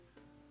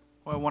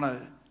Well, I want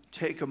to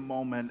take a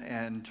moment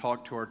and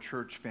talk to our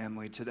church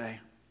family today.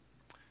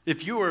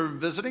 If you are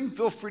visiting,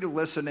 feel free to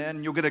listen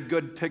in. You'll get a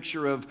good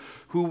picture of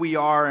who we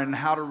are and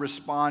how to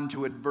respond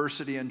to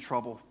adversity and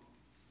trouble.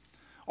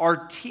 Our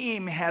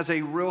team has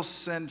a real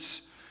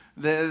sense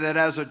that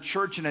as a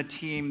church and a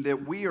team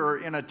that we are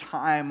in a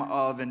time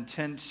of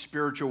intense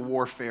spiritual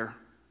warfare.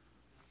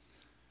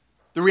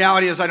 The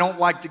reality is I don't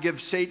like to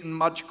give Satan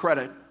much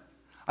credit.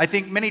 I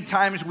think many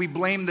times we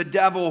blame the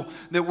devil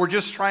that we're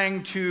just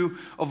trying to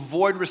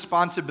avoid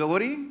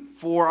responsibility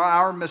for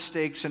our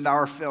mistakes and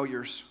our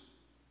failures.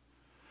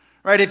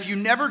 Right? If you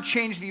never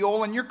change the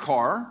oil in your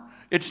car,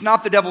 it's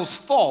not the devil's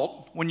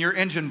fault when your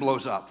engine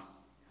blows up.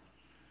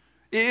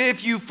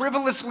 If you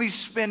frivolously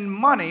spend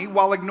money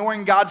while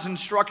ignoring God's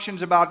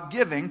instructions about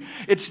giving,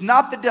 it's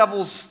not the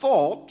devil's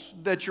fault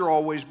that you're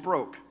always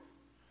broke.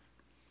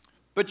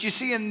 But you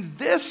see, in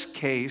this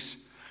case,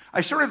 I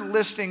started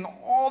listing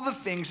all the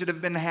things that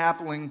have been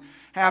happening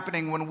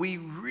when we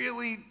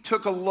really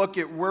took a look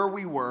at where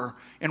we were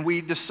and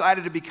we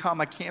decided to become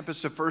a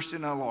campus of First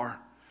NLR.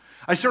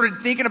 I started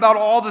thinking about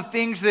all the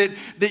things that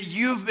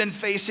you've been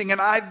facing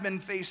and I've been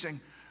facing.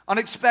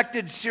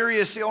 Unexpected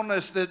serious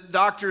illness that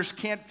doctors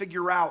can't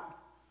figure out.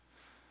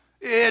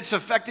 It's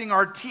affecting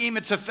our team.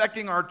 It's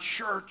affecting our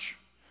church.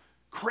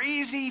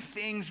 Crazy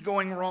things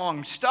going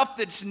wrong. Stuff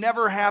that's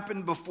never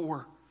happened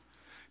before.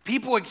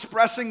 People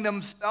expressing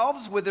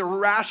themselves with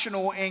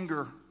irrational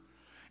anger.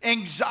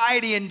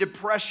 Anxiety and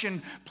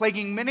depression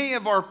plaguing many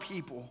of our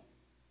people.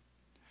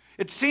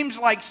 It seems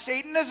like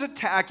Satan is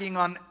attacking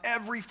on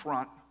every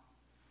front.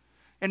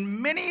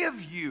 And many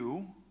of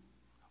you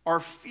are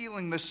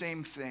feeling the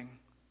same thing.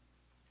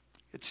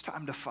 It's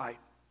time to fight.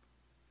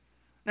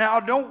 Now,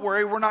 don't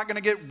worry, we're not going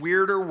to get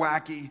weird or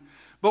wacky,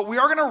 but we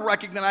are going to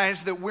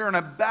recognize that we're in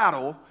a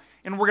battle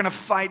and we're going to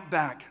fight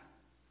back.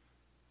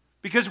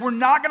 Because we're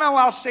not going to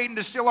allow Satan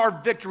to steal our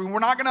victory. We're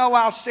not going to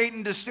allow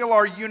Satan to steal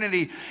our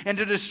unity and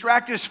to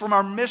distract us from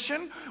our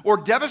mission or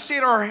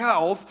devastate our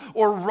health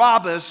or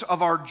rob us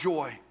of our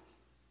joy.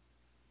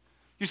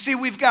 You see,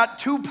 we've got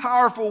two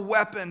powerful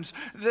weapons.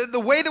 The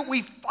way that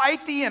we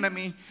fight the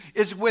enemy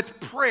is with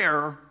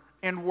prayer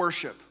and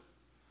worship.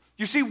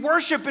 You see,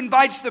 worship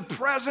invites the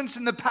presence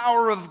and the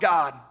power of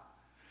God.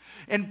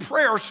 And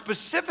prayer,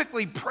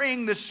 specifically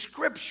praying the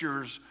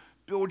scriptures,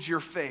 builds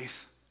your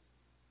faith.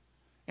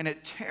 And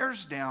it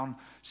tears down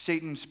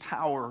Satan's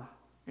power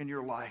in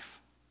your life.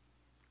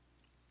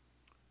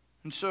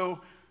 And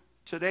so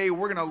today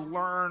we're going to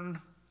learn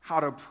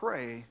how to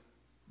pray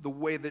the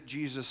way that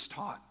Jesus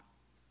taught.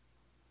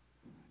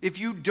 If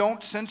you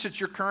don't sense that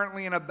you're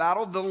currently in a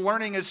battle, the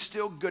learning is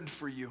still good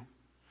for you.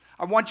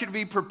 I want you to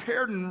be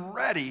prepared and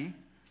ready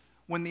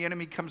when the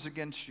enemy comes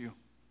against you.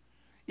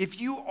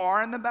 If you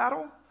are in the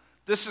battle,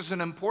 this is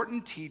an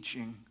important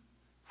teaching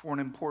for an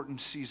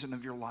important season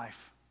of your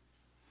life.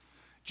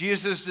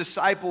 Jesus'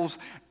 disciples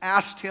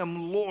asked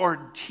him,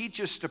 "Lord, teach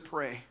us to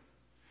pray."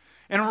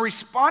 And in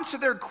response to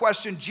their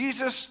question,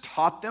 Jesus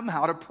taught them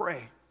how to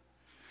pray.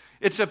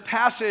 It's a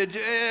passage,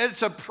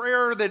 it's a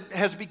prayer that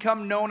has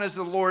become known as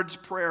the Lord's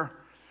Prayer.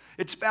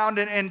 It's found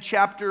in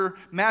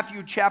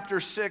Matthew chapter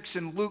 6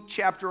 and Luke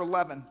chapter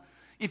 11.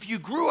 If you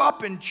grew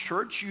up in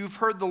church, you've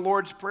heard the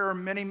Lord's Prayer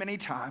many, many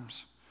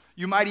times.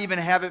 You might even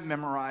have it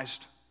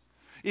memorized.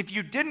 If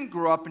you didn't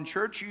grow up in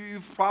church,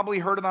 you've probably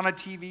heard it on a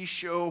TV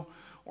show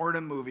or in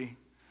a movie.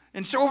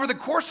 And so over the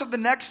course of the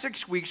next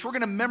 6 weeks, we're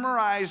going to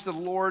memorize the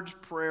Lord's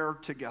Prayer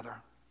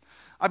together.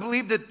 I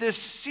believe that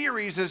this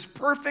series is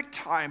perfect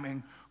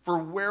timing for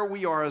where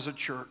we are as a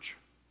church.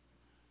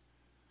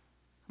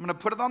 I'm going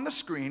to put it on the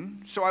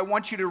screen, so I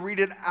want you to read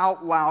it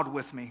out loud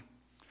with me.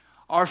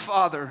 Our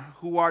Father,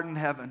 who art in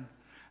heaven,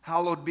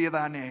 hallowed be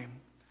thy name.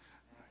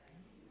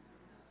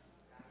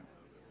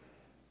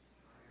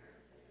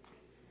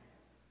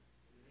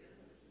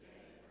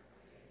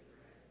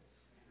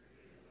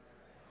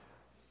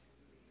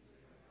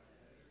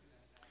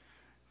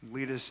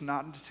 Lead us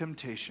not into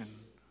temptation,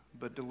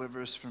 but deliver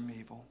us from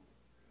evil.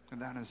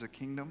 And thine is the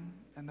kingdom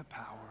and the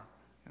power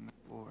and the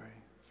glory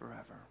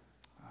forever.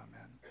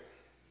 Amen.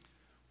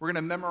 We're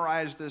going to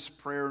memorize this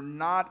prayer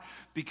not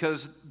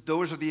because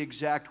those are the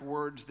exact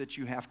words that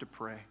you have to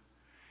pray.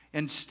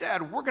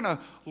 Instead, we're going to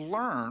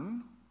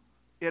learn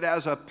it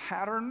as a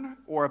pattern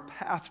or a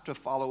path to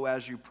follow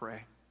as you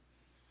pray.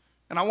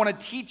 And I want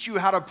to teach you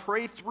how to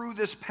pray through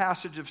this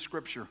passage of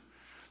Scripture.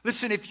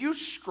 Listen, if you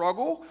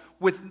struggle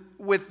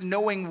with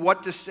knowing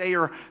what to say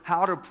or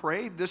how to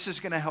pray, this is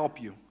going to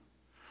help you.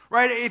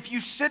 Right? If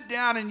you sit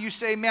down and you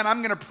say, man, I'm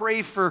going to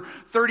pray for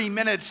 30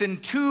 minutes,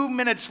 and 2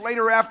 minutes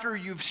later after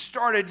you've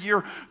started,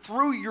 you're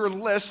through your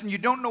list and you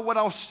don't know what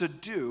else to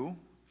do,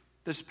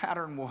 this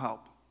pattern will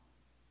help.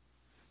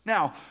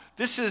 Now,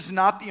 this is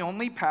not the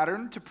only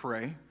pattern to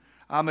pray.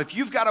 If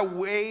you've got a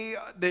way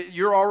that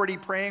you're already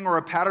praying or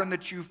a pattern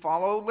that you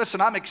follow,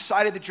 listen, I'm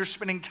excited that you're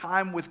spending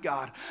time with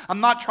God. I'm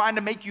not trying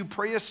to make you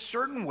pray a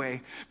certain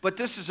way, but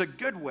this is a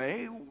good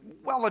way.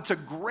 Well, it's a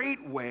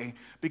great way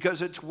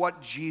because it's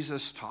what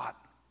Jesus taught.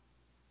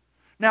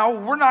 Now,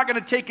 we're not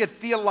going to take a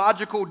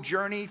theological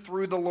journey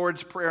through the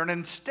Lord's Prayer, and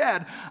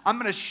instead, I'm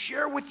going to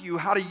share with you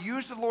how to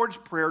use the Lord's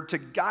Prayer to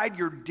guide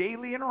your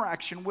daily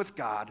interaction with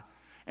God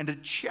and to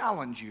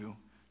challenge you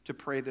to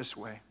pray this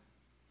way.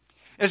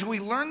 As we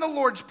learn the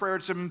Lord's Prayer,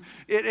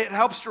 it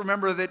helps to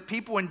remember that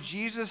people in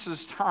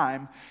Jesus'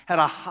 time had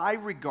a high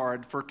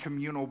regard for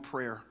communal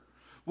prayer.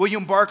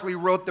 William Barclay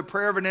wrote, "The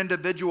prayer of an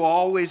individual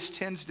always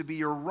tends to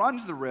be or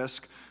runs the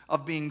risk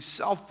of being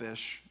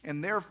selfish,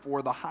 and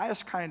therefore the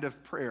highest kind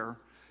of prayer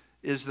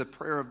is the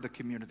prayer of the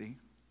community."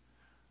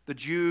 The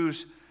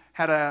Jews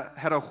had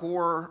a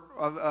horror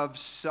of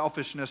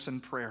selfishness in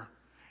prayer,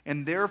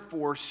 and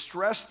therefore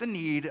stressed the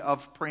need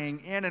of praying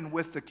in and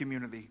with the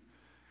community.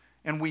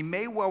 And we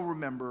may well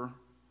remember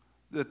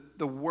that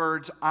the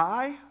words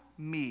I,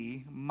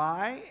 me,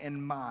 my,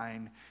 and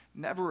mine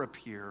never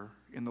appear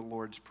in the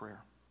Lord's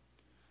Prayer.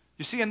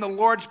 You see, in the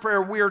Lord's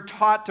Prayer, we are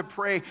taught to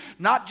pray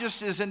not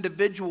just as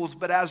individuals,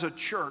 but as a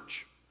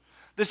church.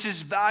 This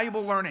is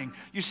valuable learning.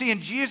 You see,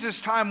 in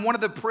Jesus' time, one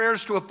of the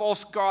prayers to a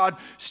false god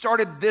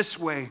started this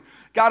way: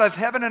 God of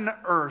heaven and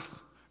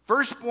earth,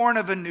 firstborn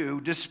of anew,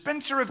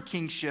 dispenser of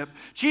kingship,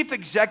 chief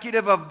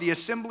executive of the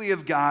assembly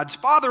of gods,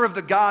 father of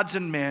the gods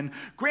and men,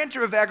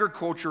 grantor of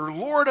agriculture,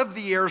 lord of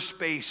the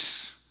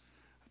airspace.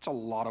 That's a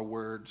lot of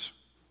words.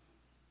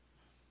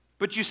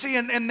 But you see,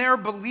 in their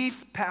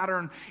belief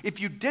pattern, if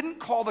you didn't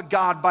call the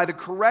God by the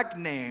correct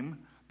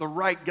name, the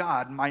right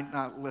God might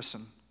not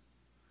listen.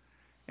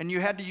 And you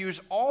had to use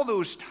all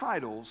those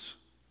titles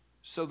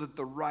so that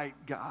the right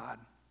God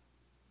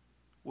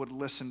would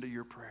listen to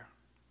your prayer.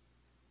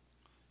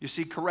 You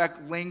see,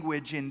 correct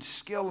language and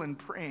skill in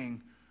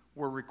praying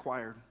were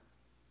required.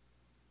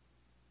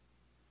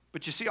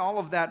 But you see, all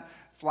of that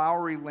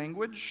flowery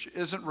language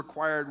isn't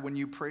required when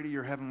you pray to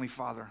your Heavenly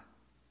Father.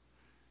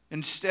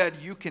 Instead,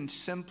 you can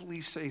simply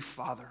say,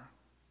 Father.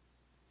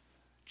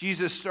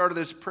 Jesus started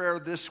his prayer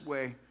this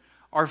way: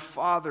 Our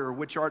Father,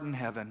 which art in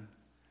heaven,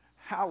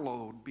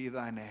 hallowed be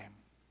thy name.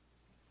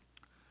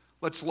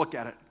 Let's look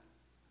at it.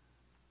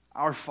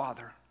 Our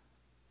Father.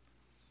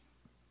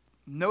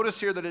 Notice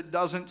here that it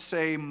doesn't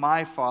say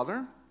my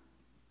Father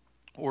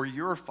or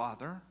your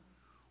Father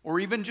or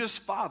even just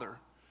Father,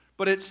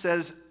 but it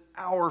says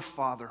our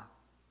Father.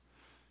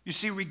 You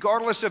see,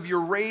 regardless of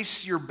your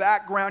race, your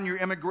background, your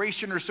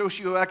immigration or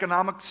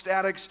socioeconomic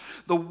status,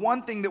 the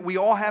one thing that we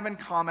all have in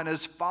common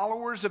as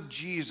followers of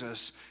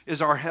Jesus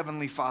is our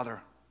Heavenly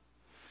Father.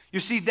 You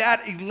see,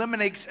 that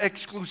eliminates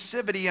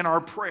exclusivity in our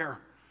prayer.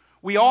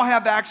 We all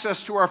have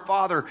access to our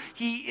Father.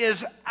 He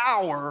is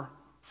our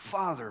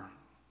Father.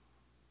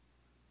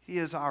 He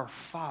is our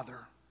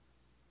Father.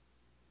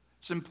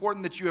 It's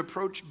important that you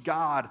approach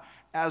God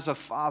as a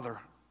Father,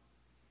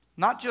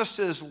 not just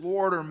as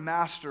Lord or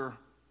Master,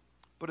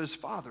 but as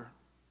Father.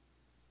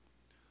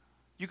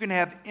 You can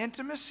have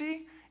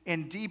intimacy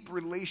and deep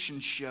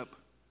relationship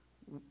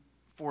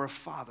for a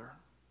father.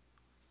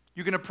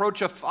 You can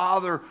approach a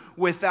father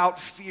without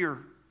fear.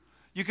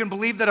 You can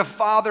believe that a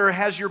father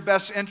has your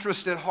best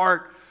interest at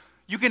heart.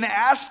 You can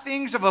ask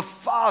things of a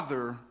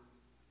father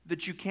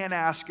that you can't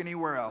ask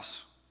anywhere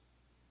else.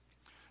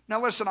 Now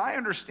listen, I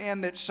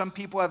understand that some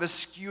people have a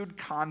skewed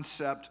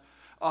concept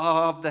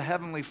of the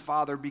Heavenly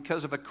Father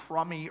because of a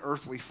crummy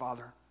earthly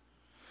father.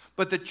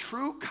 But the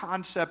true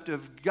concept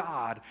of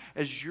God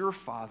as your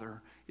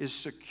Father is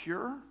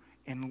secure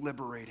and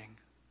liberating.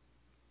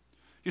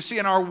 You see,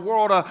 in our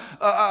world,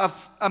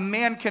 a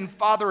man can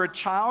father a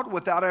child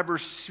without ever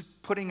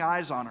putting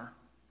eyes on her.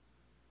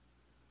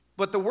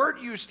 But the word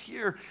used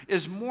here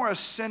is more a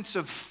sense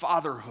of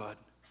fatherhood.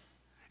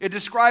 It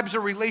describes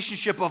a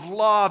relationship of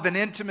love and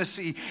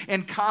intimacy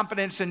and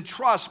confidence and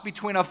trust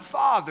between a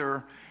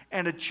father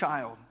and a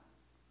child.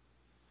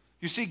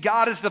 You see,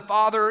 God is the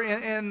Father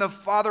in the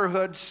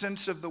fatherhood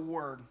sense of the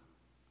word.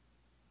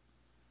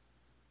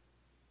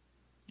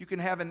 You can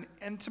have an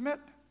intimate,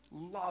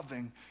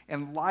 loving,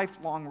 and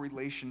lifelong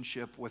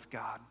relationship with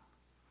God.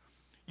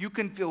 You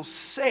can feel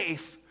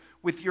safe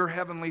with your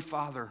Heavenly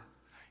Father.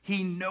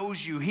 He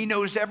knows you. He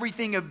knows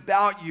everything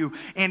about you,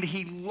 and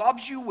He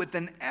loves you with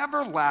an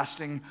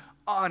everlasting,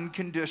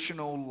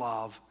 unconditional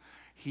love.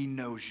 He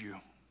knows you.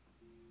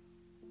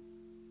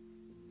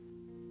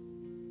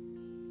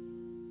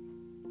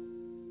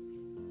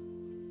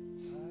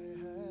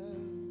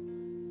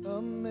 A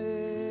maker,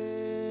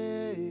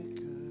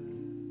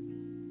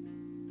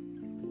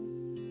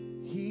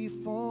 He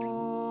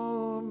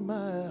formed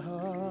my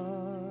heart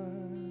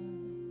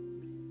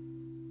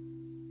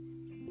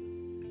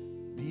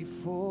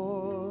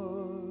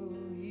before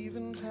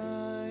even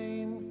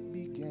time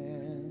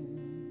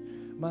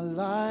began. My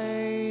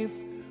life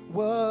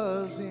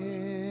was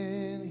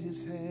in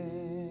His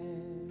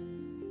hand,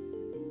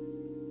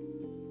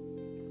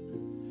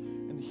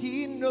 and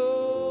He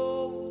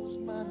knows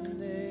my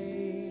name.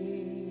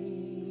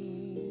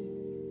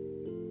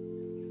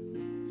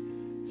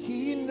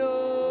 He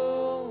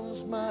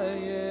knows my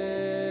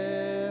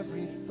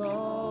every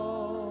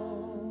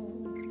thought.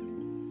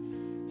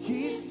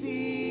 He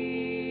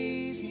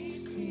sees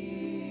each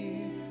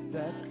tear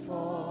that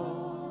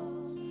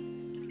falls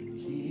and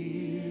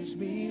hears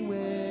me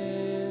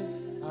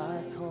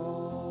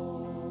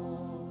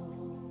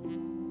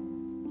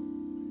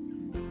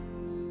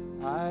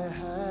I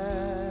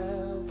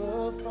have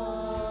a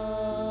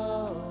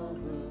Father.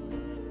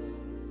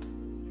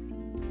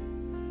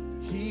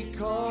 He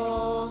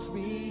calls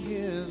me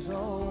his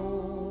own.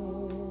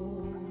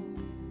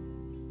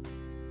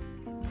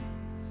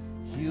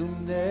 He'll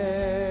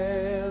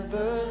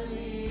never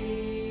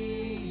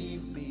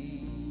leave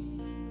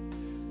me,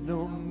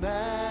 no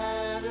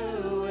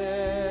matter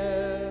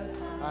where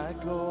I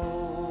go.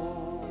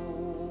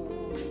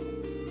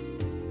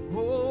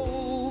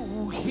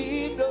 Oh,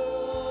 he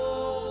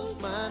knows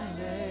my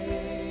name.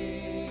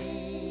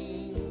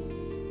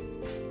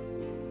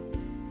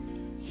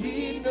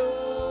 He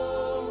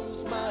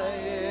knows my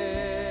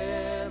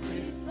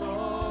every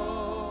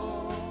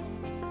thought.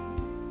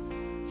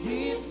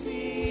 He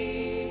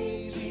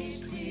sees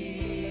each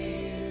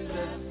tear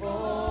that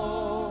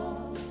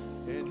falls,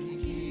 and he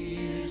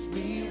hears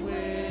me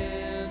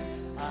when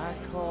I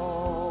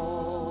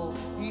call.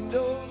 He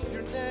knows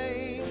your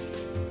name.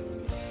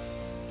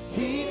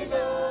 He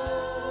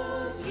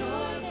knows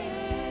your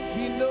name.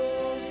 He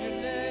knows your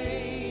name.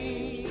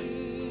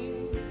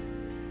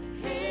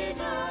 He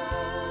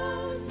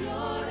knows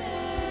your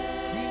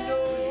name. He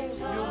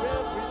knows your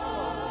every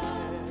thought.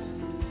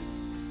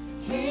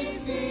 He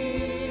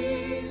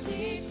sees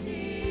each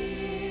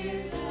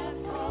tear that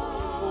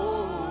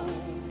falls.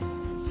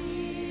 He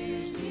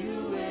hears you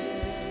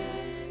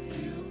when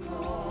you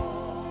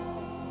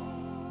call.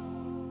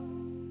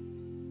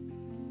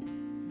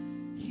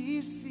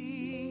 He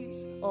sees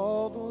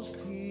all those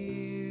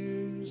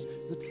tears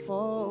that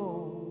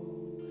fall,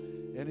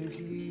 and he'll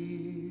hear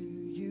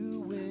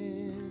you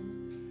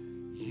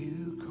when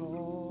you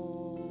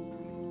call.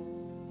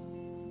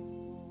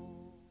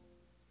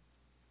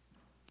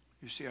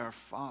 You see, our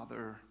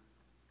Father,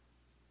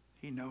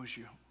 he knows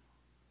you.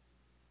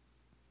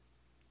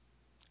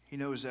 He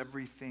knows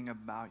everything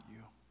about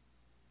you.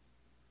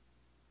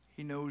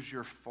 He knows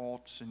your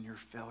faults and your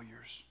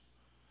failures,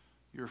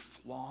 your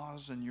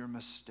flaws and your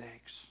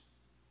mistakes.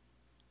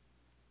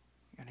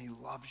 And he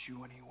loves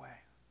you anyway.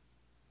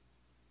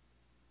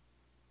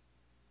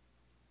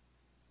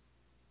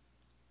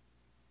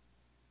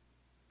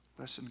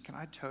 Listen, can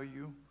I tell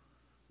you,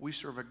 we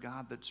serve a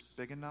God that's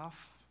big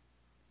enough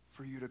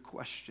for you to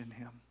question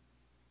him.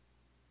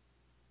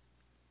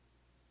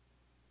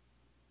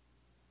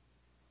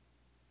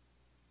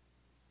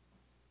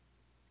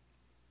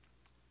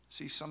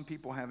 See, some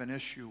people have an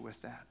issue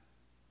with that,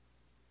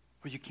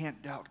 where you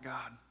can't doubt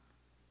God.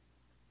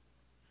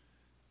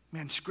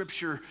 Man,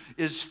 Scripture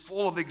is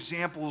full of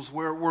examples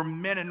where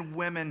men and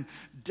women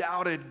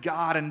doubted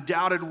God and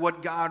doubted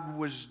what God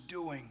was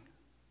doing.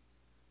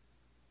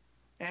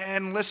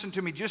 And listen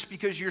to me, just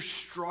because you're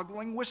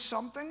struggling with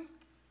something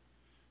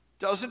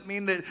doesn't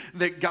mean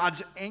that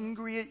God's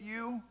angry at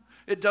you.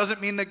 It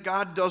doesn't mean that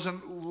God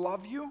doesn't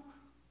love you.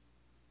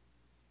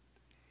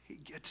 He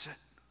gets it,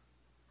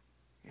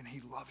 and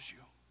he loves you.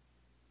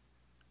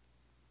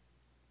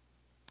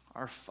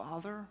 Our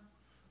Father,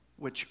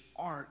 which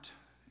art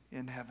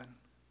in heaven.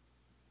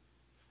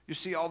 You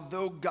see,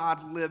 although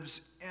God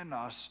lives in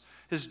us,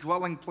 his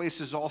dwelling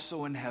place is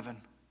also in heaven.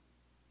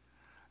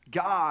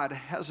 God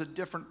has a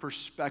different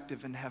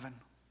perspective in heaven.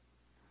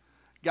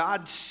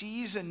 God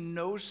sees and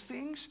knows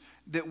things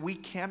that we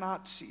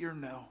cannot see or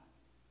know.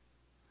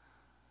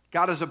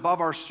 God is above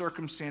our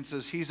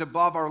circumstances. He's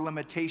above our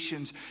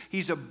limitations.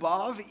 He's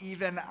above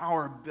even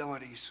our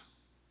abilities.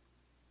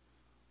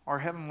 Our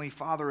Heavenly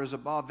Father is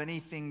above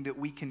anything that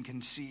we can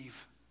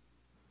conceive.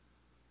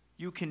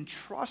 You can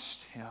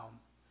trust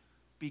him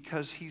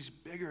because he's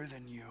bigger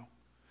than you.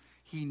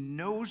 He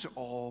knows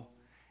all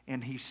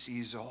and he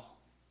sees all.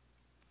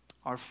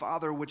 Our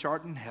Father which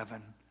art in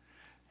heaven,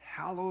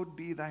 hallowed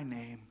be thy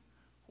name,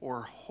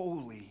 or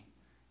holy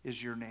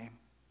is your name.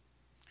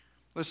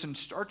 Listen,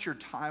 start your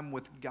time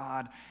with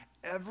God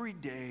every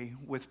day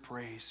with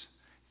praise,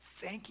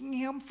 thanking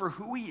him for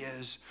who he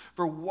is,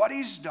 for what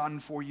he's done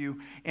for you,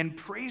 and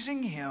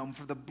praising him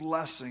for the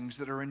blessings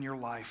that are in your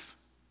life.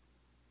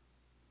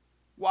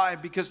 Why?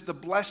 Because the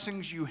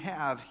blessings you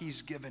have,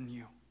 he's given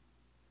you.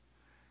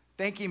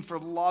 Thank him for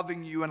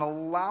loving you and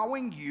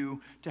allowing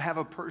you to have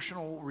a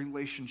personal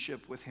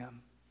relationship with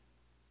him.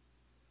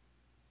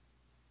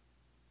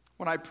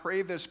 When I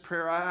pray this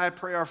prayer, I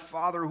pray, our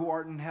Father who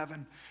art in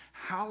heaven,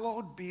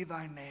 hallowed be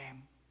thy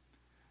name.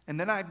 And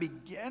then I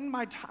begin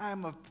my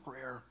time of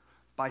prayer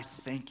by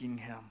thanking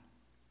him.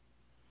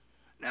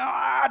 Now,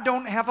 I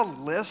don't have a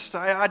list.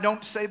 I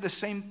don't say the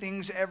same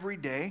things every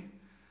day.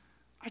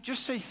 I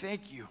just say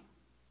thank you.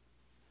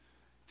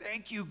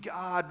 Thank you,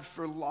 God,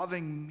 for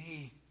loving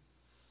me.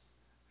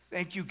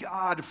 Thank you,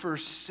 God, for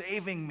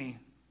saving me.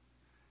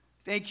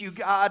 Thank you,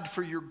 God,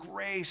 for your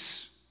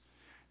grace.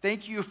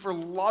 Thank you for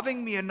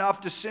loving me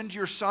enough to send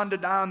your son to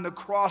die on the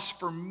cross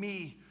for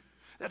me.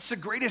 That's the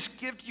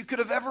greatest gift you could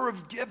have ever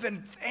have given.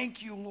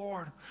 Thank you,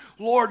 Lord.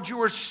 Lord,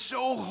 you are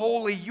so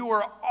holy. You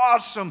are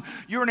awesome.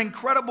 You're an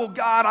incredible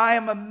God. I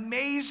am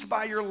amazed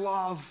by your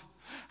love.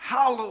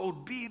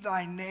 Hallowed be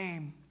thy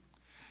name.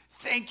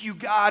 Thank you,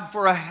 God,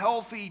 for a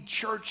healthy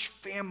church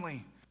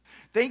family.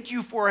 Thank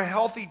you for a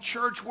healthy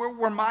church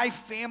where my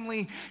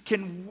family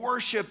can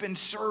worship and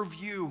serve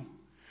you.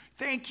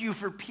 Thank you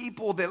for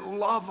people that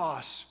love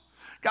us.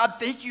 God,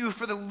 thank you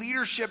for the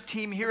leadership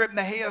team here at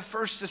Mexia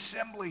First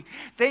Assembly.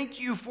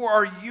 Thank you for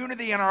our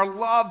unity and our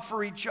love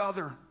for each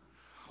other.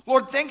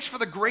 Lord, thanks for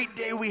the great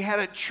day we had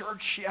at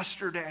church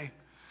yesterday.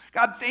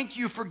 God, thank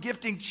you for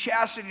gifting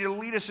Chastity to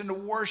lead us into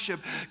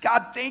worship.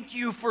 God, thank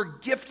you for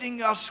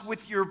gifting us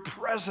with your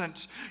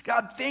presence.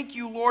 God, thank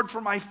you, Lord, for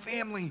my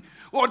family.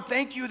 Lord,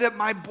 thank you that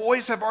my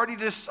boys have already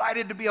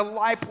decided to be a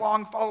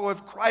lifelong follower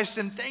of Christ.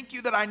 And thank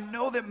you that I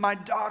know that my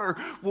daughter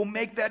will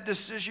make that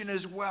decision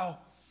as well.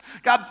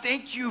 God,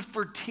 thank you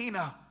for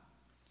Tina.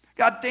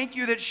 God, thank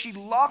you that she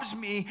loves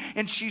me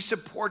and she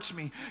supports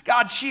me.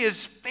 God, she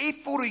is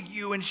faithful to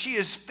you and she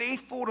is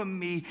faithful to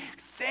me.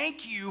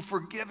 Thank you for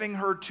giving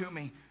her to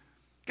me.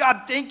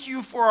 God, thank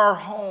you for our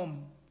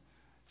home.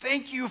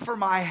 Thank you for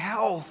my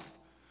health.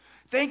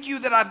 Thank you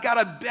that I've got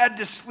a bed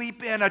to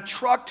sleep in, a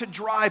truck to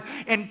drive,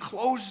 and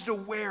clothes to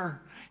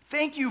wear.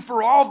 Thank you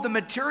for all of the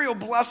material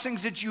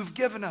blessings that you've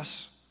given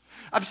us.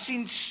 I've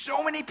seen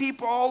so many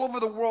people all over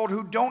the world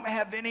who don't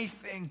have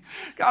anything.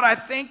 God, I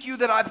thank you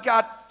that I've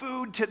got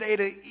food today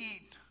to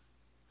eat.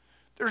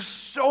 There's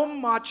so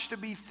much to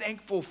be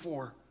thankful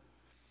for.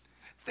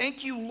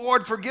 Thank you,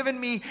 Lord, for giving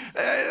me,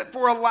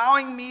 for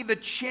allowing me the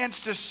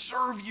chance to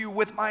serve you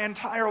with my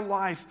entire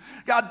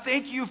life. God,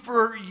 thank you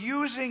for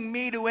using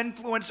me to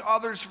influence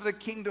others for the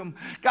kingdom.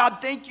 God,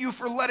 thank you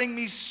for letting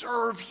me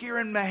serve here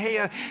in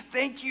Mexia.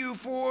 Thank you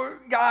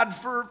for, God,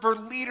 for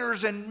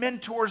leaders and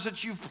mentors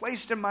that you've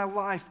placed in my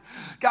life.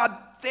 God,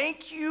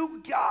 thank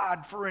you,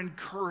 God, for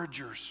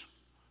encouragers.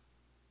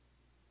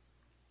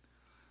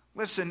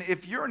 Listen,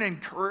 if you're an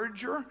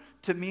encourager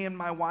to me and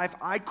my wife,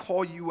 I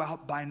call you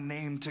out by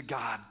name to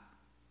God.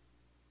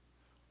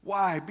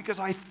 Why? Because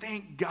I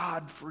thank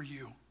God for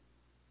you.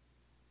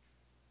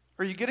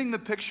 Are you getting the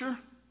picture?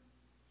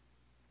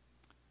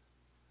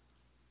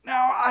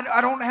 Now,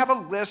 I don't have a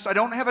list. I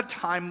don't have a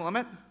time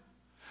limit.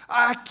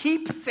 I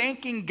keep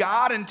thanking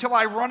God until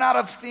I run out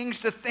of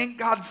things to thank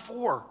God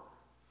for.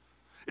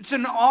 It's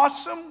an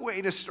awesome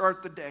way to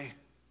start the day.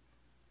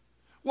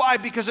 Why?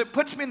 Because it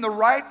puts me in the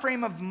right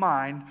frame of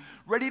mind,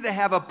 ready to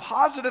have a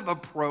positive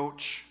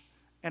approach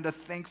and a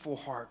thankful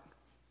heart.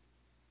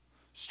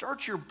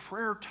 Start your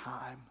prayer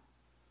time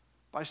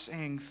by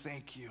saying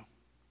thank you.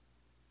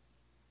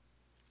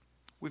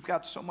 We've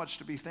got so much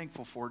to be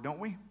thankful for, don't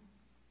we?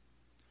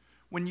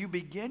 When you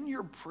begin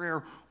your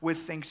prayer with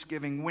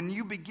thanksgiving, when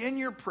you begin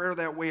your prayer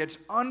that way, it's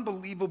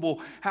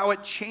unbelievable how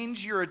it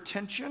changes your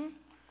attention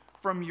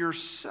from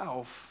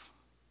yourself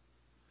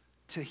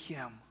to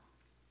Him.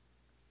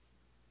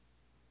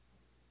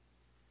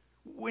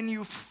 When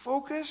you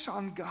focus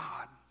on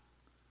God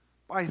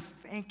by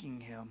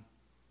thanking Him,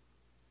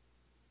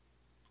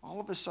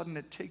 all of a sudden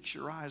it takes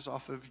your eyes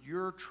off of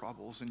your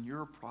troubles and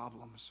your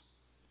problems,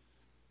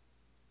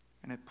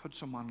 and it puts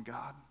them on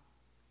God.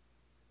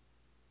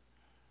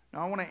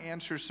 Now I want to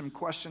answer some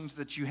questions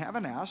that you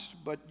haven't asked,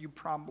 but you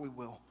probably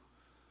will.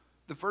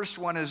 The first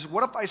one is,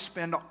 what if I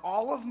spend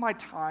all of my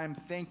time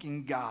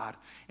thanking God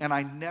and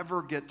I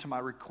never get to my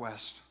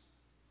request?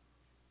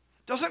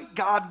 Doesn't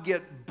God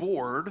get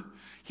bored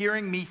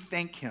hearing me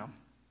thank Him?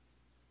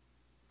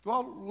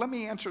 Well, let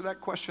me answer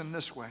that question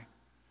this way.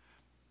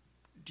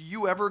 Do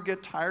you ever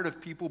get tired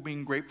of people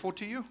being grateful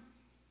to you?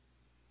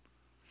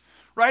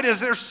 Right? Is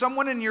there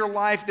someone in your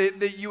life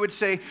that you would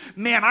say,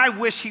 man, I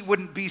wish he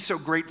wouldn't be so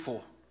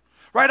grateful?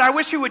 Right? I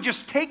wish he would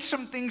just take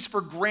some things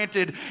for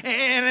granted,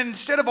 and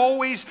instead of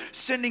always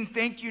sending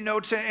thank you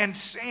notes and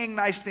saying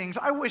nice things,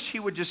 I wish he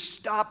would just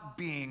stop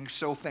being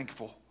so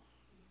thankful.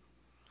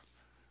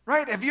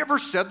 Right? Have you ever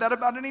said that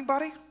about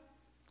anybody?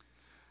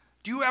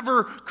 Do you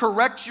ever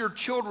correct your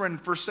children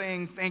for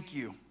saying thank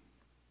you?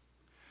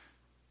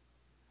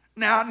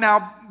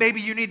 Now, baby,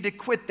 you need to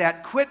quit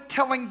that. Quit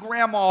telling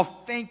Grandma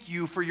thank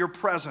you for your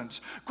presents.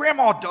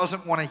 Grandma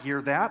doesn't want to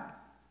hear that.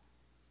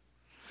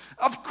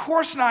 Of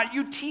course not.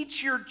 You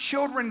teach your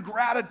children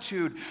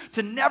gratitude,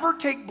 to never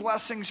take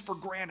blessings for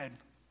granted.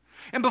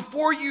 And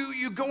before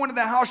you go into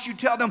the house, you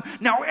tell them,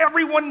 now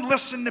everyone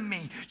listen to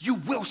me. You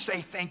will say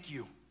thank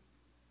you.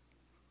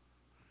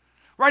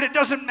 Right? It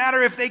doesn't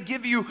matter if they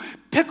give you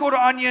pickled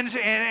onions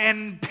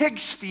and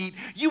pig's feet.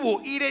 You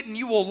will eat it and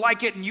you will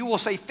like it and you will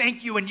say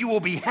thank you and you will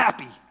be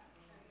happy.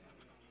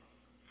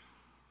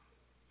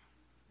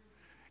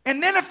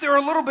 And then if they're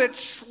a little bit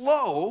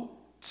slow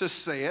to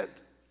say it,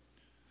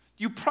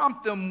 you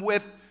prompt them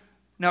with,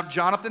 now,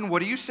 Jonathan,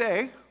 what do you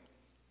say?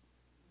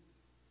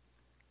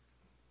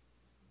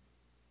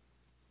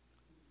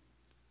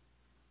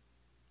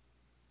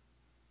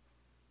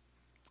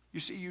 You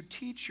see, you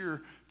teach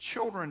your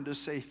children to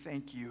say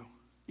thank you,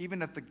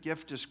 even if the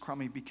gift is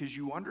crummy, because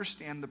you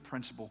understand the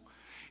principle.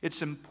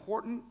 It's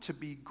important to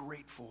be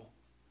grateful,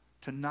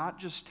 to not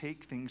just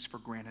take things for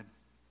granted.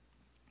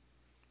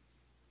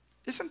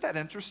 Isn't that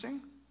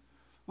interesting?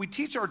 We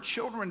teach our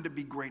children to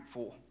be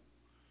grateful,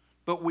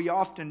 but we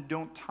often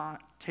don't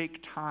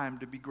take time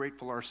to be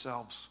grateful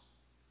ourselves.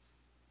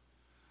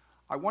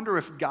 I wonder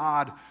if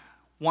God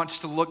wants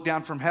to look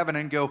down from heaven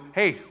and go,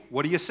 hey,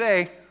 what do you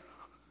say?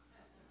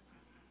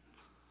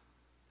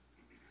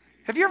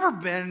 Have you ever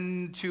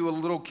been to a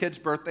little kid's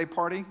birthday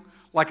party,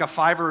 like a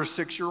 5 or a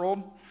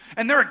 6-year-old?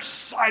 And they're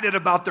excited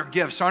about their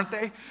gifts, aren't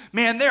they?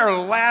 Man, they're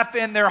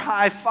laughing, they're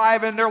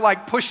high-fiving, they're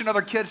like pushing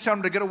other kids,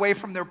 telling them to get away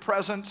from their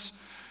presents.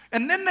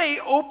 And then they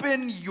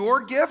open your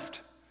gift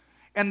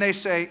and they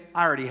say,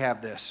 I already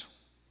have this.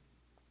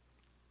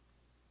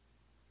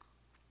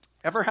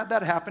 Ever had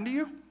that happen to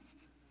you?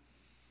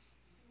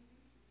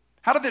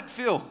 How did it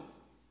feel?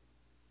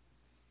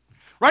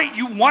 Right?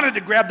 You wanted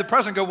to grab the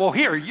present and go, well,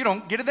 here, you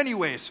don't get it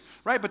anyways.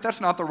 Right? But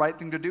that's not the right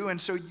thing to do. And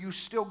so you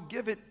still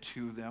give it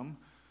to them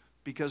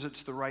because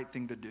it's the right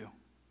thing to do.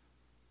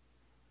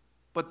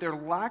 But their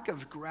lack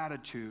of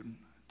gratitude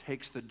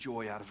takes the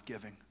joy out of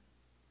giving.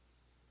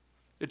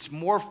 It's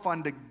more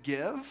fun to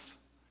give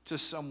to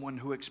someone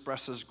who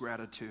expresses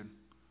gratitude.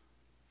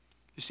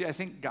 You see, I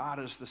think God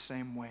is the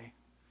same way.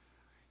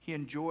 He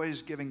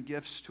enjoys giving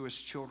gifts to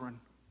his children,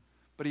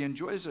 but he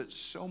enjoys it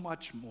so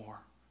much more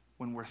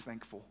when we're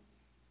thankful.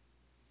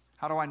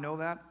 How do I know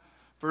that?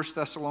 1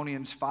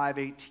 Thessalonians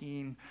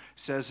 5:18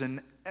 says,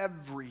 in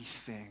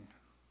everything.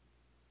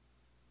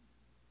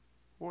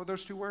 What were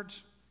those 2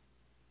 words?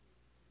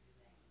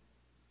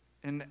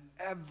 In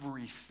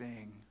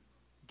everything,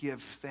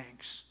 give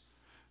thanks.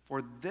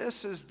 For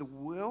this is the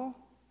will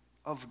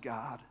of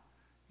God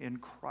in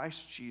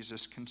Christ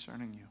Jesus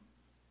concerning you.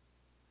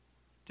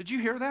 Did you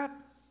hear that?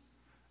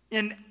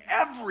 In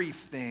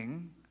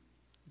everything,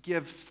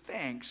 give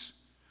thanks,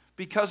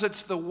 because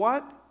it's the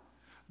what?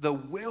 The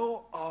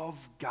will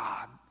of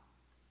God.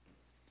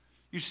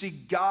 You see,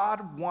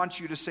 God wants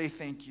you to say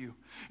thank you.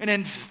 And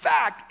in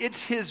fact,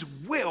 it's his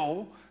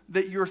will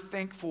that you're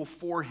thankful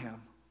for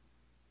him.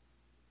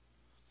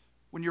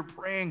 When you're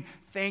praying,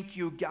 thank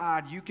you,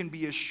 God, you can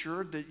be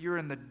assured that you're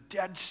in the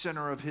dead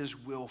center of his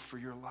will for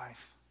your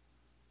life.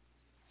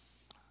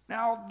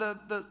 Now,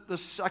 the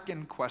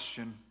second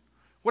question,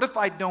 what if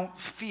I don't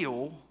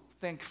feel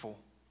thankful?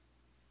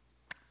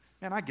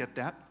 Man, I get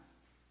that.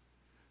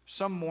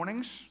 Some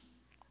mornings,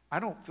 I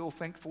don't feel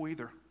thankful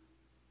either.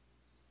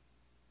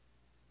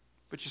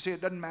 But you see,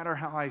 it doesn't matter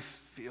how I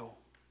feel.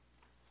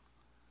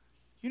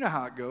 You know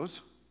how it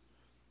goes.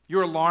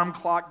 Your alarm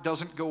clock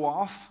doesn't go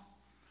off.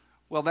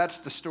 Well, that's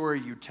the story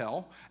you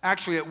tell.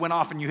 Actually, it went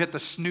off and you hit the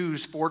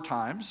snooze 4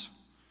 times.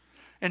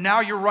 And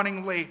now you're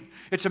running late.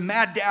 It's a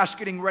mad dash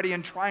getting ready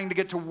and trying to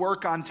get to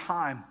work on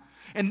time.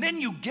 And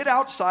then you get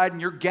outside and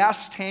your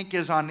gas tank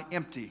is on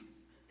empty.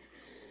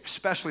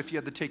 Especially if you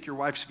had to take your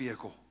wife's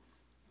vehicle.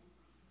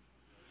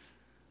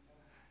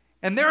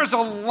 And there is a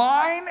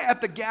line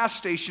at the gas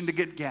station to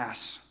get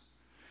gas.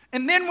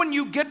 And then when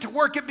you get to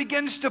work, it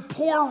begins to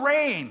pour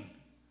rain.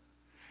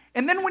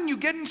 And then when you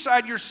get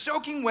inside, you're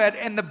soaking wet,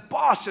 and the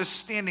boss is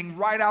standing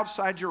right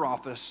outside your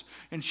office,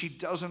 and she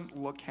doesn't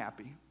look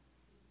happy.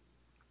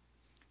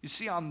 You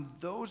see, on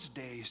those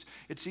days,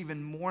 it's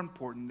even more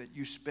important that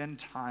you spend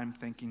time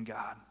thanking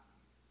God.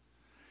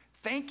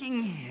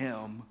 Thanking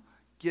him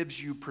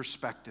gives you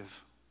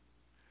perspective.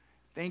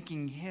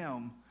 Thanking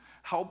him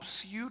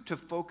helps you to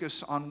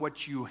focus on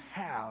what you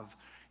have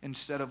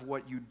instead of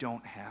what you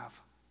don't have.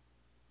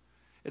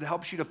 It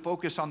helps you to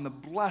focus on the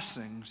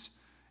blessings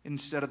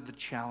instead of the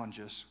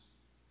challenges.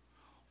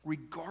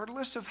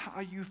 Regardless of how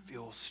you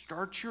feel,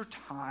 start your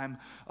time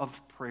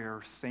of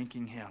prayer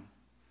thanking him.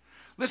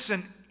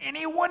 Listen,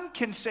 anyone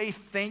can say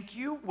thank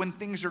you when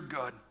things are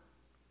good.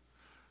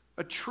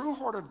 A true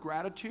heart of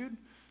gratitude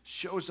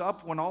shows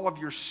up when all of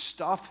your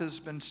stuff has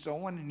been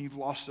stolen and you've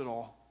lost it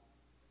all.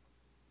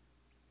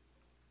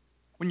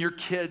 When your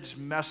kids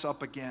mess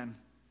up again.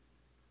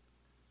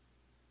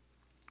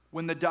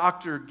 When the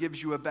doctor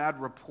gives you a bad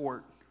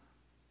report.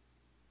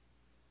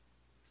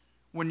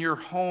 When your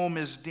home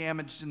is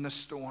damaged in the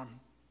storm.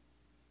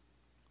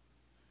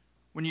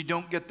 When you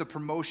don't get the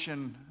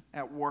promotion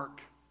at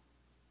work.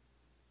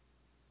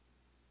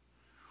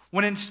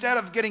 When instead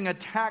of getting a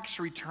tax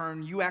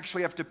return, you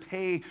actually have to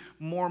pay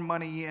more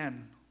money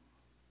in.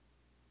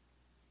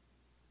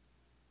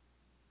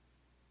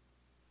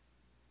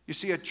 You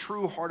see, a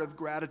true heart of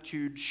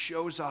gratitude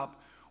shows up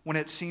when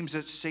it seems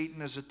that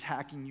Satan is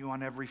attacking you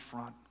on every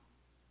front.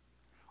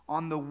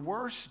 On the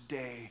worst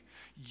day,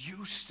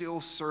 you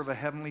still serve a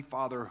heavenly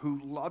Father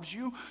who loves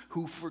you,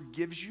 who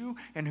forgives you,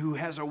 and who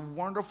has a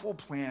wonderful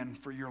plan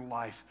for your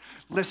life.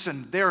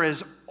 Listen, there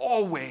is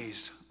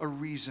always a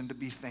reason to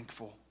be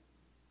thankful.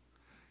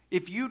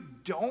 If you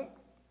don't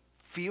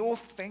feel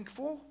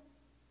thankful,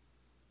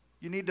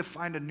 you need to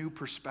find a new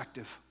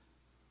perspective.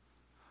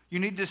 You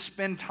need to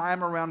spend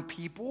time around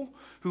people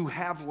who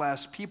have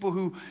less, people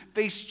who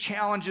face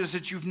challenges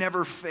that you've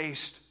never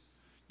faced.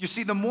 You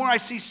see, the more I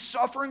see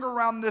suffering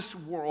around this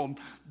world,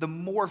 the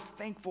more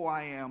thankful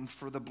I am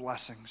for the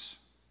blessings.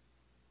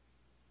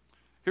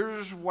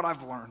 Here's what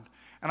I've learned,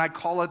 and I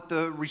call it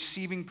the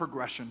receiving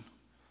progression.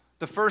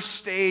 The first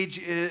stage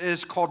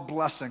is called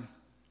blessing.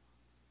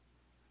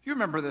 You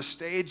remember this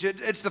stage.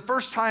 It's the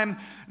first time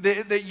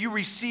that you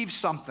receive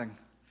something,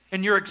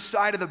 and you're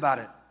excited about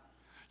it.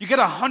 You get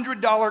a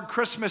 $100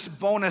 Christmas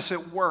bonus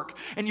at work,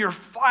 and you're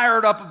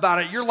fired up about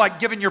it. You're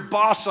like giving your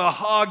boss a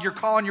hug. You're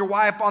calling your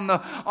wife on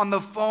the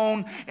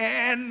phone.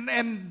 And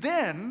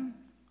then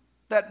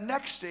that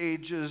next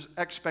stage is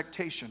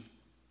expectation.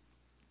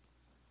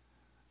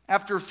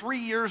 After 3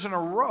 years in a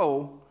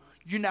row,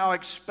 you now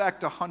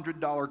expect a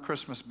 $100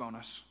 Christmas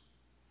bonus.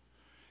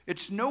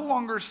 It's no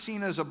longer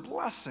seen as a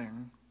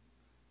blessing,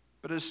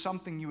 but as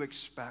something you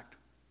expect.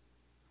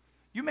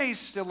 You may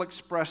still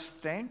express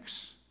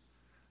thanks,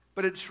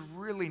 but it's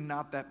really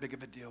not that big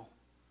of a deal.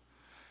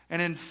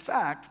 And in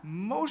fact,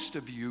 most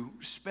of you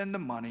spend the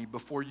money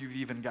before you've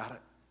even got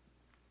it.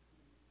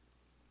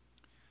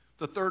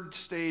 The third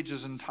stage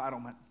is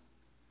entitlement.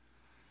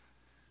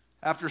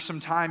 After some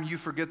time, you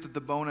forget that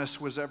the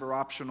bonus was ever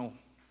optional.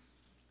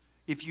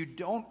 If you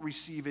don't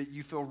receive it,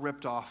 you feel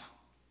ripped off.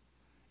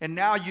 And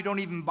now you don't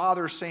even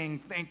bother saying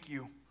thank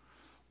you.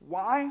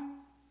 Why?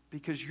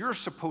 Because you're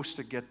supposed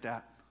to get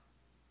that.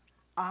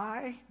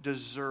 I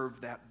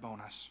deserve that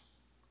bonus.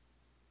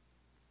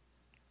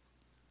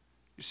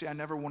 You see, I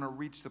never want to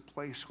reach the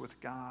place with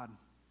God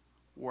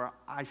where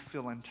I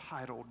feel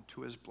entitled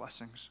to his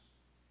blessings.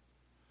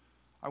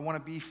 I want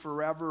to be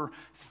forever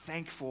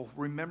thankful,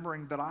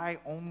 remembering that I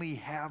only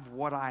have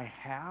what I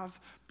have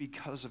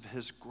because of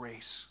his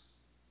grace.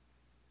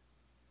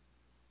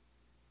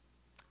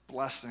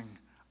 Blessing.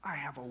 I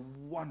have a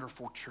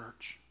wonderful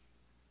church.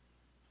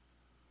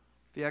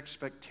 The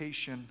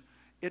expectation,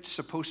 it's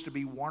supposed to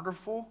be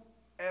wonderful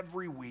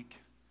every week,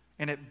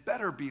 and it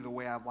better be the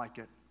way I like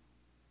it.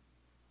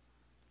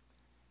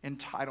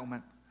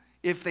 Entitlement.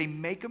 If they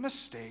make a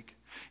mistake,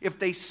 if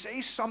they say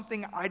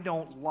something I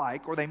don't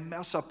like, or they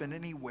mess up in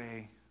any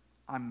way,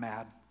 I'm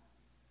mad.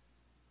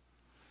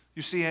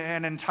 You see,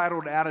 an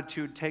entitled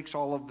attitude takes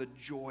all of the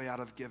joy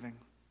out of giving.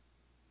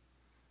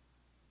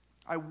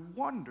 I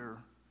wonder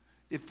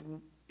if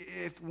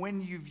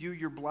when you view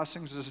your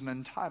blessings as an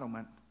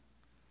entitlement,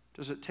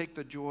 does it take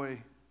the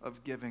joy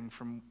of giving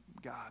from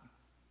God?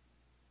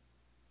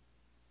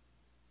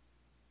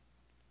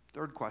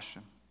 Third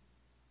question.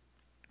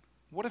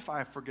 What if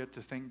I forget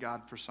to thank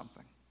God for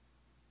something?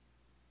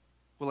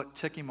 Will it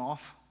tick him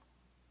off?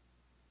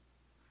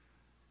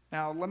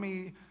 Now, let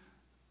me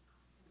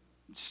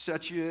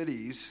set you at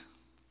ease.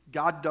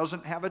 God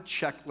doesn't have a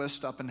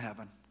checklist up in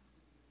heaven.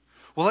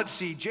 Well, let's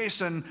see.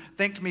 Jason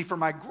thanked me for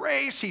my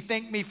grace. He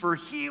thanked me for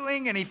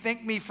healing, and he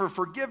thanked me for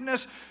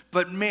forgiveness.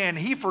 But man,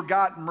 he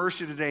forgot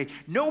mercy today.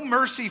 No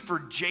mercy for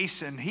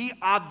Jason. He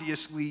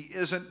obviously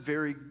isn't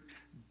very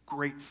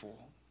grateful.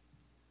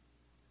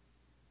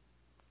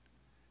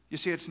 You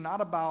see, it's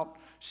not about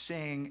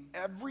saying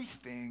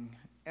everything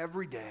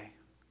every day.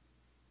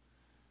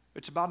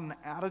 It's about an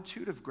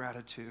attitude of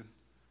gratitude,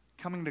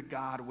 coming to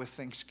God with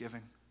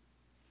thanksgiving.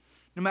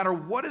 No matter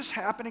what is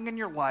happening in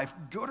your life,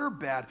 good or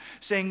bad,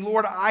 saying,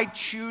 Lord, I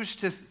choose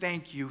to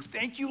thank you.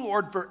 Thank you,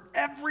 Lord, for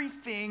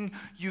everything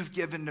you've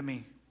given to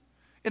me.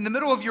 In the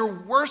middle of your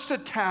worst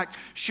attack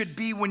should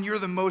be when you're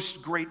the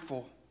most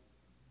grateful.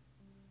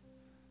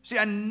 See,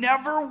 I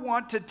never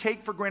want to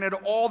take for granted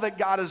all that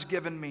God has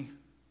given me.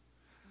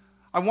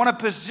 I want to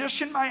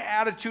position my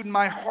attitude and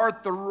my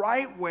heart the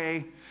right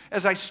way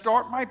as I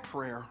start my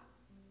prayer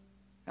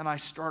and I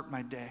start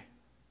my day.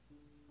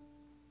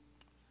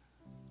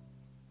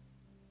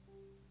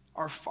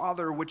 Our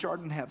Father, which art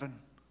in heaven,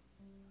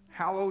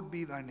 hallowed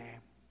be thy name.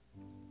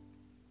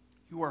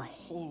 You are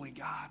holy,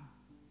 God.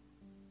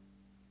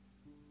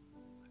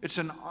 It's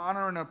an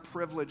honor and a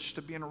privilege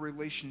to be in a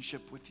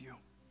relationship with you.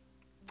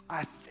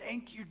 I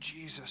thank you,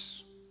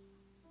 Jesus.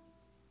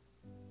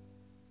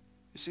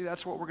 You see,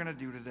 that's what we're going to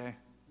do today.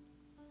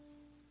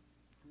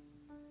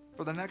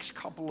 For the next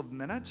couple of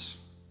minutes,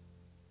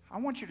 I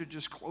want you to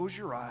just close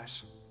your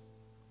eyes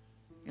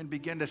and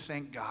begin to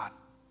thank God.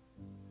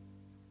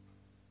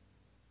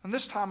 And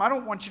this time, I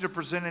don't want you to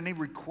present any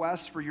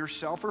requests for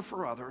yourself or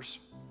for others.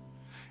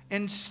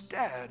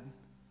 Instead,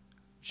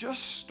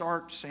 just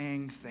start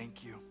saying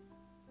thank you.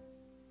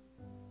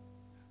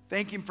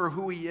 Thank him for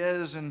who he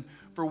is and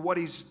for what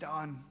he's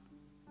done.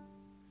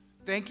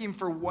 Thank him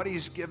for what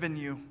he's given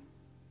you.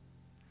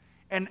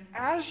 And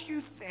as you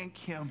thank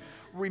him,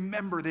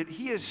 remember that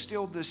he is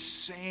still the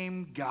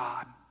same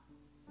God.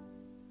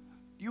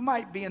 You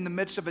might be in the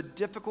midst of a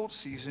difficult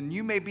season.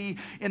 You may be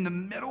in the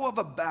middle of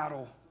a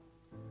battle.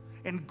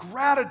 And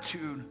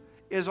gratitude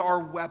is our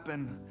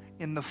weapon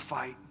in the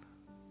fight.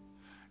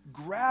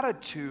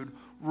 Gratitude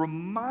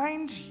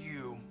reminds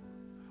you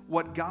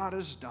what God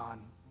has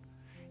done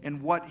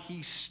and what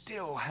he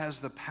still has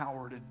the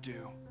power to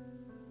do.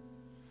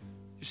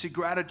 You see,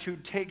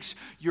 gratitude takes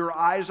your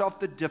eyes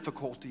off the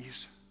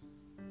difficulties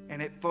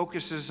and it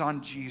focuses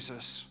on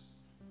Jesus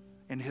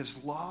and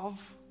his love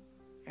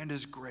and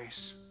his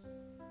grace.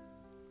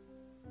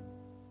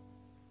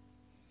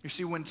 You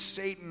see, when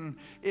Satan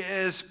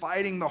is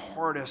fighting the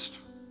hardest,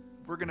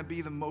 we're going to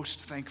be the most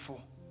thankful.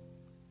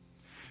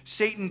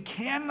 Satan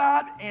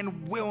cannot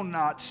and will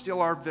not steal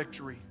our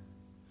victory.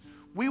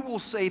 We will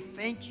say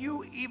thank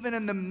you even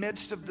in the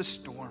midst of the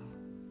storm.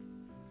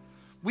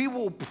 We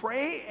will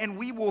pray and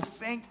we will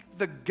thank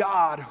the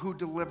God who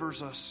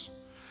delivers us.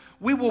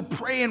 We will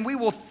pray and we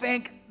will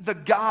thank the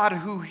God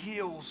who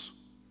heals.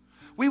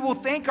 We will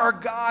thank our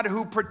God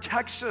who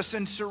protects us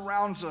and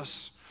surrounds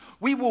us.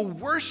 We will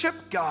worship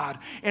God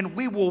and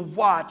we will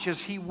watch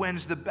as He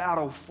wins the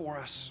battle for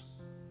us.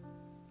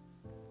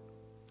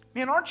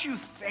 Man, aren't you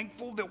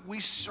thankful that we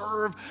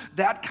serve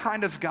that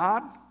kind of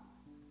God?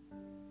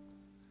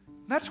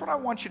 That's what I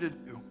want you to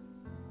do.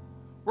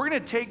 We're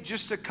going to take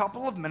just a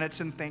couple of minutes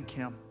and thank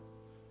Him.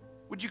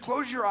 Would you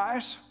close your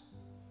eyes?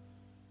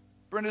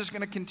 Brenda's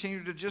going to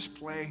continue to just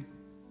play,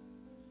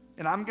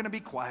 and I'm going to be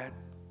quiet.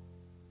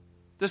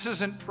 This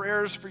isn't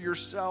prayers for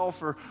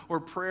yourself or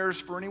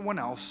prayers for anyone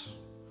else.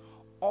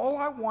 All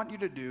I want you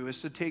to do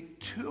is to take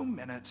 2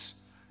 minutes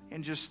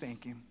and just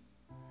thank Him.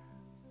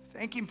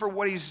 Thank Him for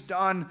what He's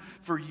done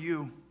for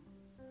you.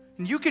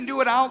 And you can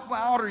do it out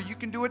loud or you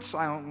can do it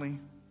silently.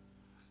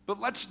 But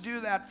let's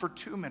do that for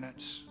 2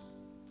 minutes.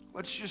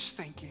 Let's just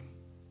thank Him.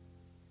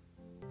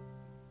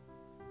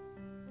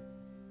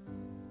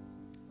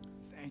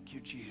 Thank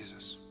you,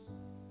 Jesus.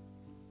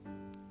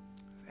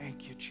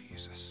 Thank you,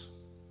 Jesus.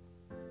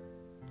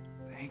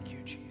 Thank you,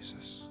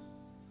 Jesus.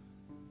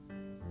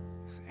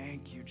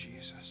 Thank you,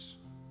 Jesus.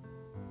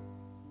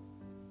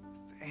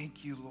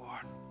 Thank you,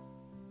 Lord.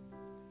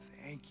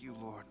 Thank you,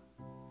 Lord.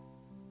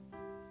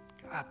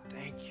 God,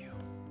 thank you.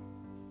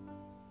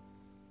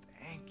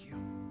 Thank you.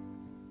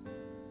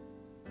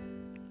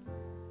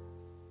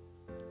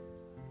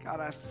 God,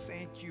 I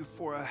thank you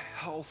for a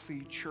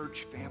healthy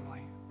church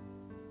family.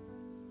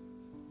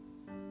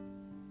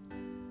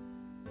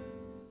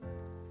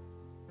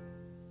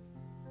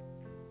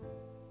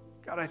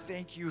 God, I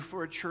thank you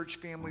for a church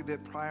family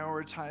that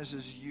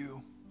prioritizes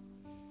you.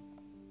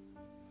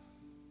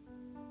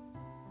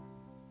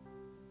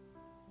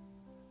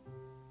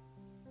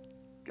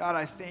 God,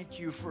 I thank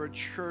you for a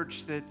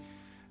church that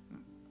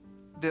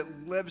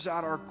lives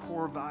out our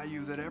core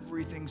value that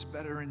everything's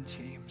better in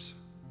teams.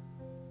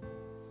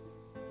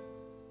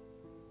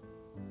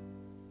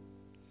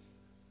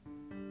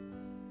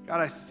 God,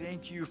 I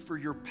thank you for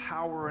your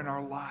power in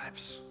our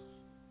lives.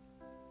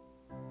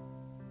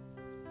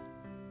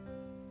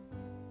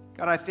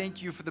 God, I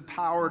thank you for the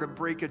power to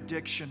break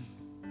addiction.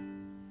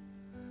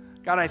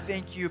 God, I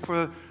thank you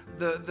for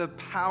the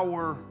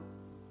power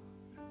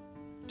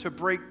to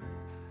break,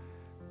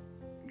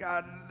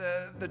 God,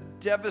 the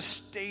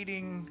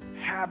devastating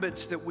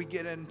habits that we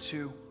get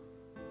into.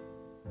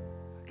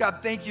 God,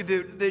 thank you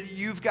that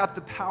you've got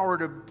the power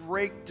to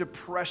break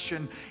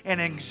depression and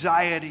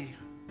anxiety.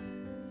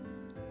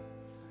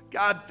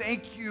 God,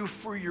 thank you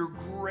for your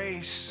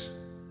grace.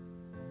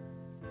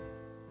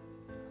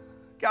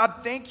 God,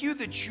 thank you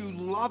that you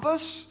love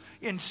us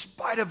in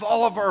spite of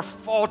all of our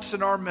faults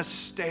and our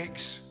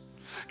mistakes.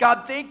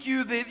 God, thank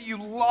you that you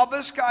love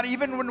us, God,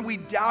 even when we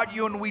doubt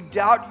you and we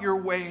doubt your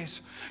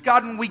ways.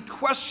 God, when we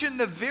question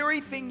the very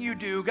thing you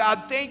do,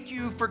 God, thank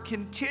you for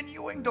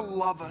continuing to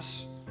love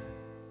us.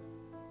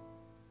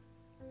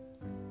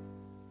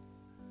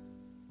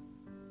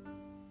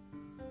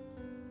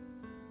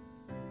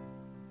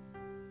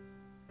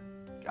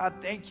 God,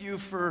 thank you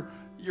for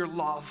your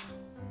love.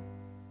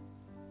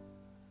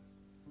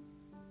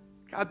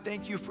 God,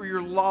 thank you for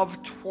your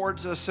love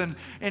towards us and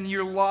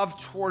your love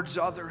towards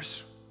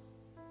others.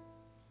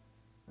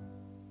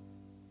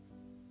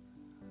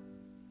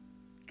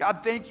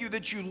 God, thank you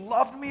that you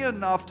loved me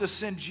enough to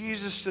send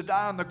Jesus to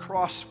die on the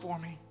cross for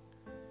me.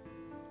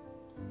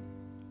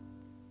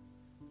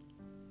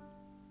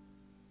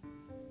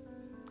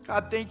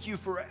 God, thank you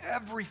for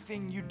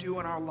everything you do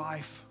in our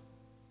life.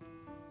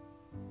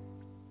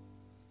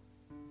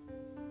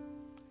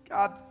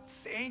 God,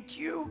 thank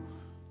you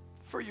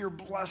for your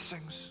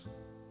blessings.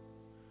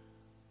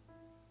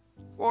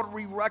 Lord,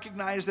 we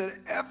recognize that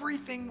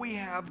everything we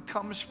have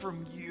comes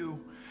from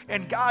you.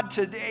 And God,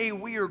 today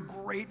we are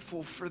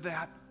grateful for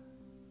that.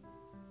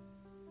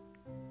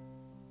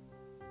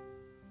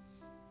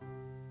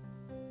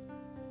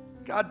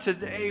 God,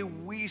 today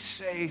we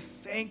say,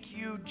 thank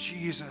you,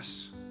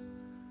 Jesus.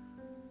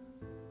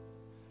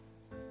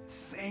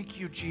 Thank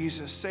you,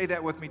 Jesus. Say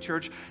that with me,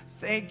 church.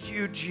 Thank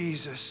you,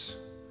 Jesus.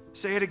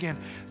 Say it again.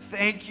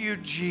 Thank you,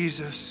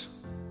 Jesus.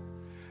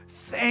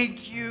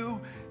 Thank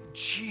you,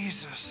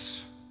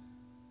 Jesus.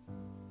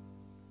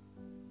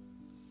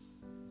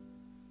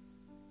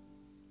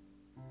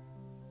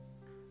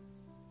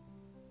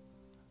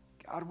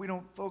 God, we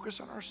don't focus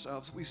on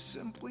ourselves. We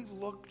simply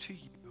look to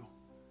you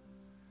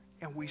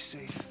and we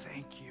say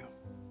thank you.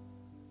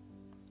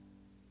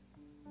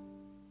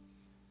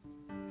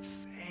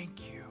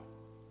 Thank you.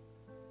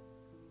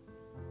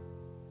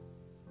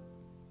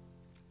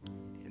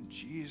 In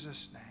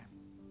Jesus' name.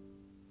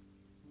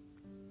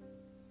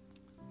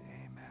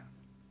 Amen.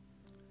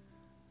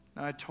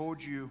 Now, I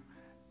told you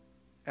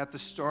at the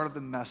start of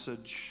the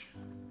message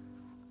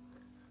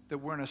that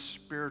we're in a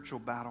spiritual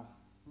battle.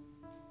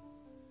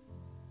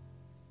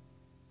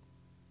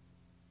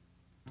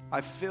 I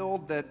feel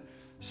that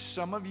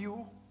some of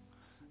you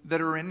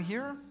that are in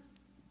here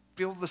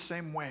feel the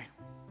same way.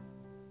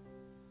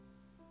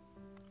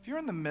 if you're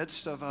in the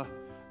midst of a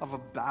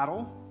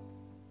battle,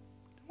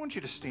 I want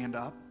you to stand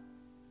up.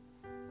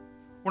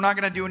 We're not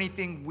going to do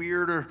anything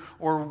weird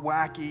or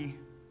wacky.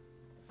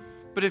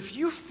 But if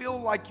you feel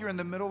like you're in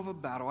the middle of a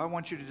battle, I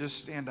want you to just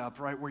stand up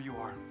right where you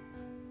are.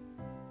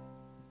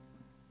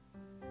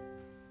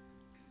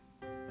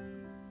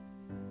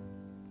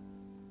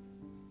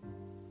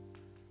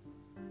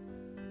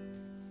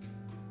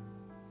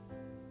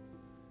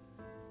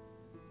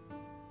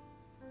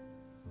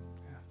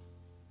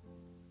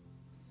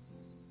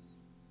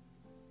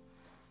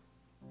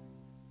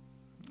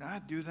 I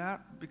do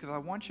that because I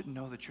want you to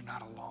know that you're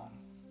not alone.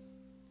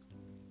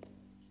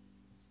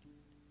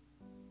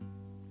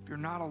 You're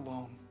not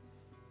alone.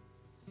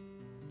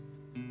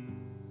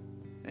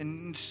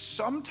 And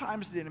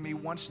sometimes the enemy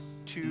wants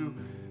to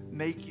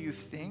make you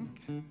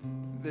think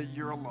that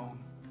you're alone,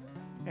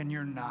 and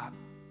you're not.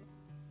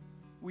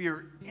 We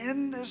are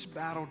in this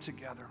battle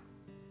together.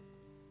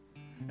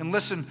 And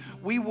listen,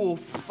 we will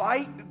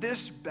fight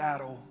this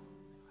battle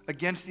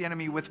against the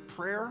enemy with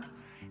prayer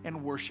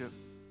and worship.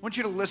 I want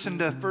you to listen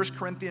to 1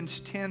 Corinthians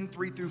 10,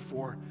 3 through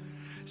 4.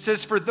 It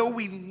says, "For though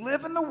we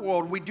live in the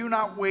world, we do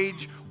not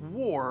wage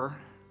war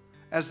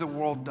as the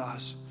world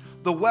does.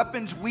 The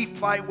weapons we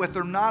fight with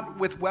are not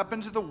with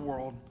weapons of the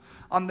world.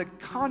 On the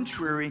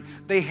contrary,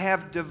 they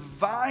have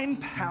divine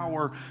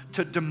power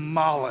to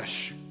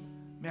demolish."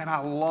 Man, I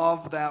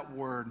love that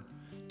word.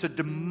 To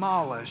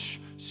demolish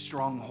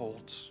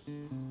strongholds.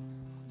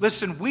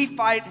 Listen, we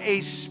fight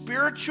a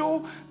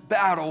spiritual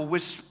battle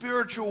with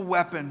spiritual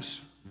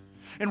weapons.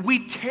 And we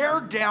tear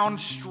down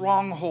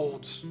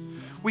strongholds.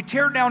 We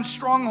tear down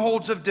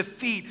strongholds of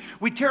defeat.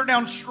 We tear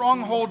down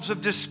strongholds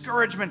of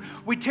discouragement.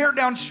 We tear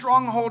down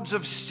strongholds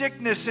of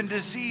sickness and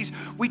disease.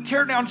 We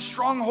tear down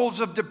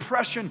strongholds of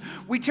depression.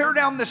 We tear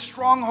down the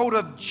stronghold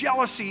of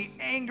jealousy,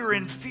 anger,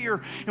 and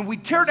fear. And we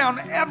tear down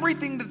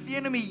everything that the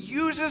enemy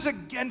uses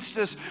against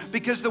us,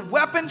 because the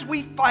weapons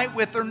we fight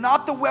with are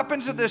not the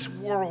weapons of this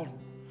world,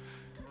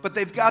 but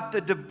they've got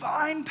the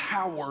divine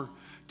power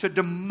to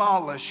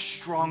demolish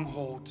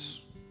strongholds.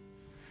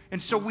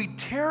 And so we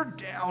tear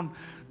down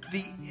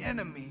the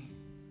enemy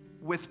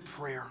with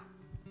prayer.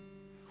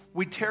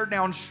 We tear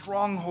down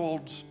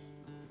strongholds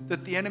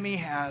that the enemy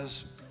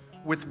has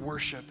with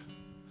worship.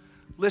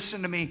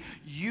 Listen to me,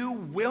 you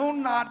will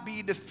not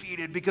be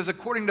defeated, because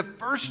according to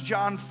 1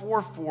 John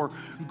 4:4,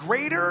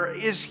 greater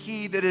is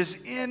he that is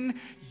in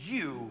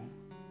you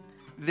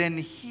than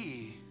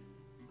he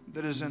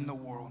that is in the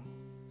world.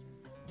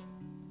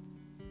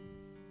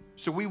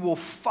 So we will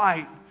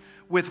fight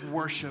with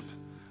worship,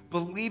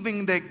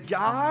 believing that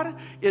God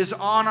is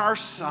on our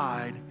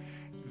side.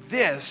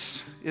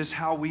 This is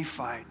how we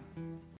fight.